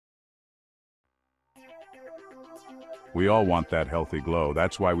We all want that healthy glow.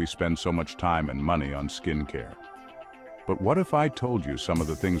 That's why we spend so much time and money on skincare. But what if I told you some of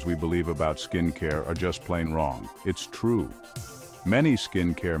the things we believe about skincare are just plain wrong? It's true. Many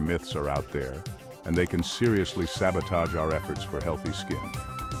skincare myths are out there, and they can seriously sabotage our efforts for healthy skin.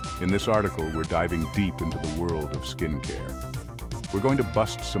 In this article, we're diving deep into the world of skincare. We're going to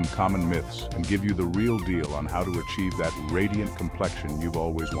bust some common myths and give you the real deal on how to achieve that radiant complexion you've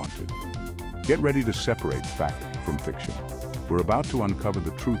always wanted. Get ready to separate fact from fiction. We're about to uncover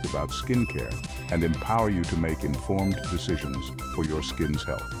the truth about skincare and empower you to make informed decisions for your skin's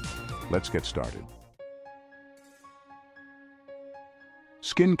health. Let's get started.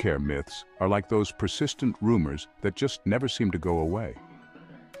 Skincare myths are like those persistent rumors that just never seem to go away.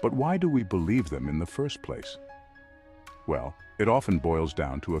 But why do we believe them in the first place? Well, it often boils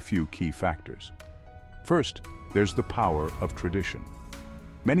down to a few key factors. First, there's the power of tradition.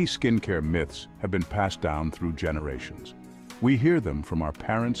 Many skincare myths have been passed down through generations. We hear them from our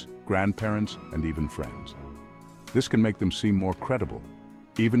parents, grandparents, and even friends. This can make them seem more credible,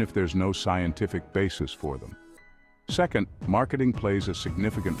 even if there's no scientific basis for them. Second, marketing plays a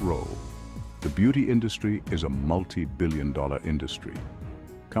significant role. The beauty industry is a multi-billion-dollar industry.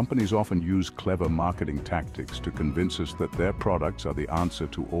 Companies often use clever marketing tactics to convince us that their products are the answer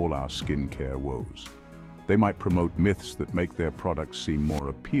to all our skincare woes. They might promote myths that make their products seem more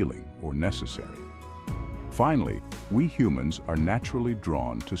appealing or necessary. Finally, we humans are naturally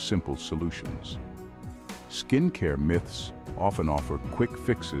drawn to simple solutions. Skincare myths often offer quick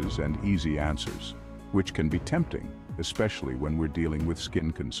fixes and easy answers, which can be tempting, especially when we're dealing with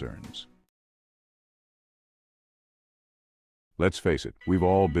skin concerns. Let's face it, we've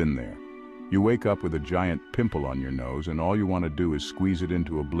all been there. You wake up with a giant pimple on your nose and all you want to do is squeeze it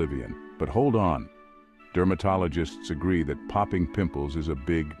into oblivion. But hold on. Dermatologists agree that popping pimples is a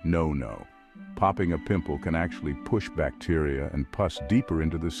big no-no. Popping a pimple can actually push bacteria and pus deeper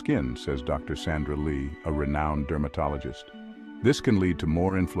into the skin, says Dr. Sandra Lee, a renowned dermatologist. This can lead to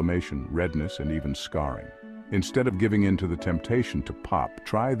more inflammation, redness, and even scarring. Instead of giving in to the temptation to pop,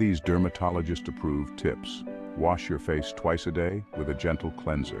 try these dermatologist-approved tips. Wash your face twice a day with a gentle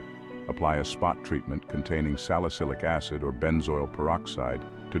cleanser. Apply a spot treatment containing salicylic acid or benzoyl peroxide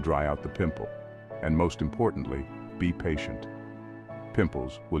to dry out the pimple. And most importantly, be patient.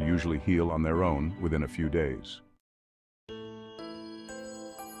 Pimples will usually heal on their own within a few days.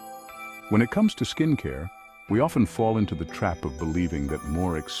 When it comes to skincare, we often fall into the trap of believing that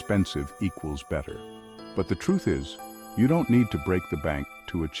more expensive equals better. But the truth is, you don't need to break the bank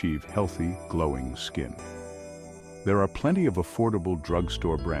to achieve healthy, glowing skin. There are plenty of affordable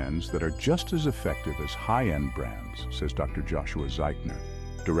drugstore brands that are just as effective as high-end brands, says Dr. Joshua Zeichner,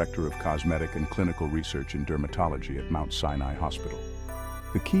 Director of Cosmetic and Clinical Research in Dermatology at Mount Sinai Hospital.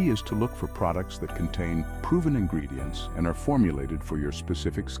 The key is to look for products that contain proven ingredients and are formulated for your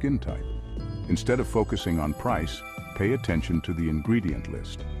specific skin type. Instead of focusing on price, pay attention to the ingredient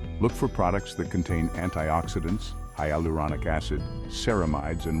list. Look for products that contain antioxidants, hyaluronic acid,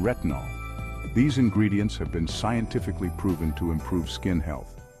 ceramides, and retinol. These ingredients have been scientifically proven to improve skin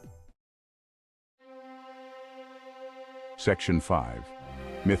health. Section 5.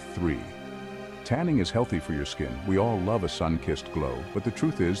 Myth 3. Tanning is healthy for your skin. We all love a sun-kissed glow, but the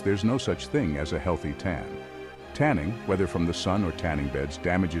truth is there's no such thing as a healthy tan. Tanning, whether from the sun or tanning beds,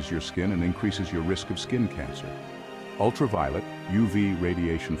 damages your skin and increases your risk of skin cancer. Ultraviolet, UV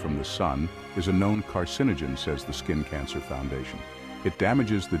radiation from the sun, is a known carcinogen, says the Skin Cancer Foundation. It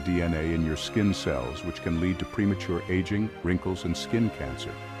damages the DNA in your skin cells, which can lead to premature aging, wrinkles, and skin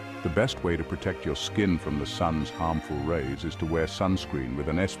cancer. The best way to protect your skin from the sun's harmful rays is to wear sunscreen with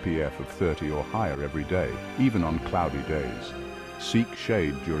an SPF of 30 or higher every day, even on cloudy days. Seek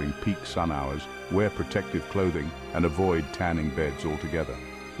shade during peak sun hours, wear protective clothing, and avoid tanning beds altogether.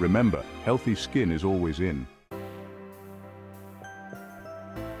 Remember, healthy skin is always in.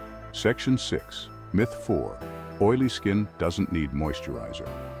 Section 6. Myth 4. Oily skin doesn't need moisturizer.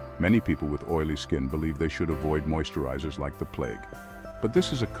 Many people with oily skin believe they should avoid moisturizers like the plague. But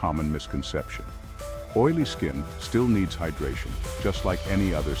this is a common misconception. Oily skin still needs hydration, just like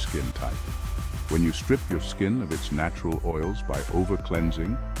any other skin type. When you strip your skin of its natural oils by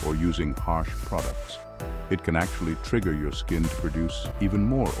over-cleansing or using harsh products, it can actually trigger your skin to produce even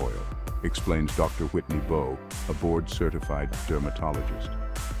more oil, explains Dr. Whitney Bowe, a board-certified dermatologist.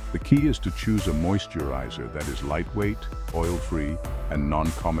 The key is to choose a moisturizer that is lightweight, oil-free, and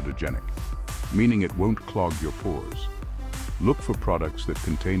non-comedogenic, meaning it won't clog your pores. Look for products that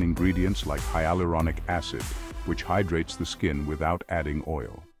contain ingredients like hyaluronic acid, which hydrates the skin without adding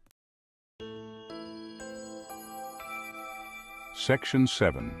oil. Section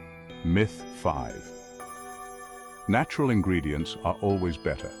 7. Myth 5. Natural ingredients are always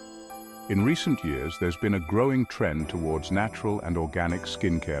better. In recent years, there's been a growing trend towards natural and organic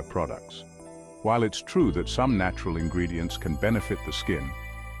skincare products. While it's true that some natural ingredients can benefit the skin,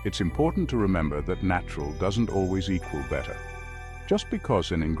 it's important to remember that natural doesn't always equal better. Just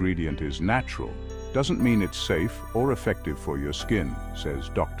because an ingredient is natural doesn't mean it's safe or effective for your skin, says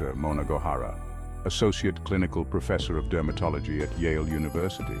Dr. Mona Gohara, Associate Clinical Professor of Dermatology at Yale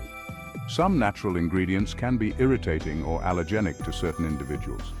University. Some natural ingredients can be irritating or allergenic to certain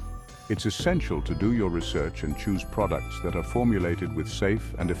individuals. It's essential to do your research and choose products that are formulated with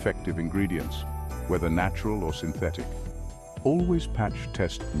safe and effective ingredients, whether natural or synthetic. Always patch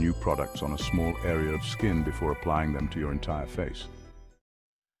test new products on a small area of skin before applying them to your entire face.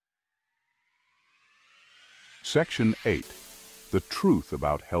 Section 8. The truth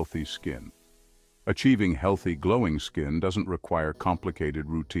about healthy skin. Achieving healthy, glowing skin doesn't require complicated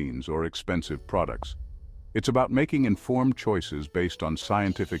routines or expensive products. It's about making informed choices based on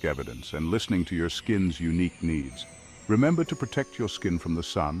scientific evidence and listening to your skin's unique needs. Remember to protect your skin from the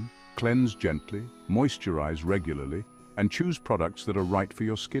sun, cleanse gently, moisturize regularly, and choose products that are right for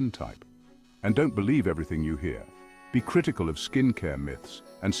your skin type. And don't believe everything you hear. Be critical of skincare myths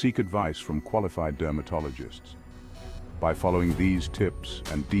and seek advice from qualified dermatologists. By following these tips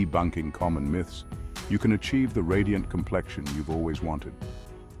and debunking common myths, you can achieve the radiant complexion you've always wanted.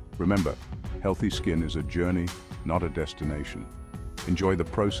 Remember, healthy skin is a journey, not a destination. Enjoy the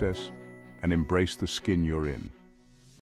process and embrace the skin you're in.